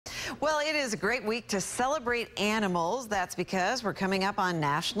Well, it is a great week to celebrate animals. That's because we're coming up on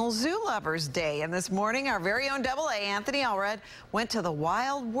National Zoo Lovers Day. And this morning, our very own AA, Anthony Allred, went to the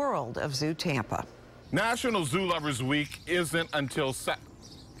wild world of Zoo Tampa. National Zoo Lovers Week isn't until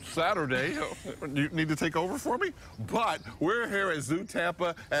Saturday. You need to take over for me? But we're here at Zoo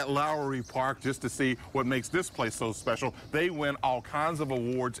Tampa at Lowry Park just to see what makes this place so special. They win all kinds of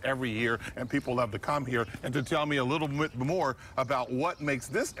awards every year, and people love to come here. And to tell me a little bit more about what makes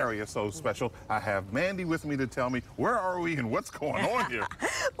this area so special, I have Mandy with me to tell me where are we and what's going on here.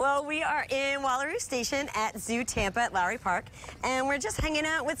 Well, we are in Wallaroo Station at Zoo Tampa at Lowry Park, and we're just hanging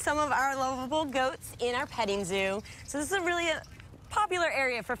out with some of our lovable goats in our petting zoo. So this is a really popular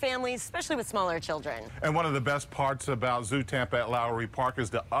area for families, especially with smaller children. And one of the best parts about Zoo Tampa at Lowry Park is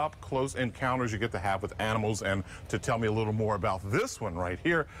the up-close encounters you get to have with animals. And to tell me a little more about this one right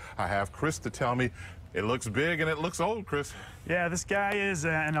here, I have Chris to tell me. It looks big and it looks old, Chris. Yeah, this guy is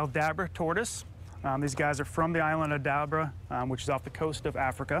an Aldabra tortoise. These guys are from the island of Aldabra, which is off the coast of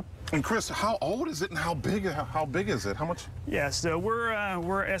Africa. And Chris, how old is it and how big is it? How much? Yeah, so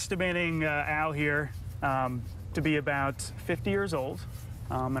we're estimating Al here to be about 50 years old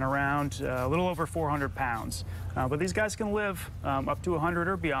and around a little over 400 pounds. But these guys can live up to 100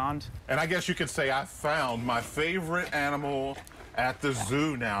 or beyond. And I guess you could say I found my favorite animal at the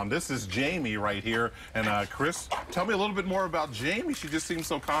zoo now. And this is Jamie right here. And Chris, tell me a little bit more about Jamie. She just seems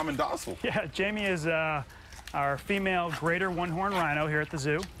so calm and docile. Yeah, Jamie is our female greater one-horn rhino here at the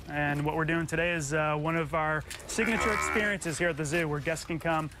zoo. And what we're doing today is one of our signature experiences here at the zoo where guests can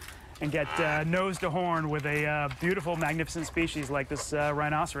come and get nose to horn with a beautiful, magnificent species like this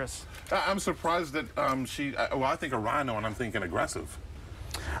rhinoceros. I'm surprised that well, I think a rhino and I'm thinking aggressive.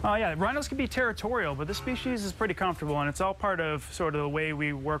 Yeah, rhinos can be territorial, but this species is pretty comfortable, and it's all part of sort of the way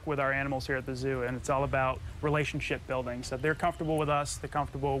we work with our animals here at the zoo, and it's all about relationship building. So they're comfortable with us, they're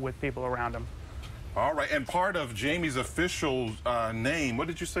comfortable with people around them. All right, and part of Jamie's official name, what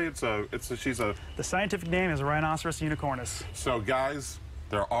did you say? She's a... The scientific name is Rhinoceros unicornis. So guys,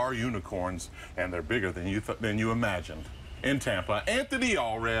 there are unicorns, and they're bigger than you imagined. In Tampa, Anthony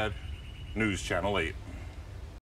Allred, News Channel 8.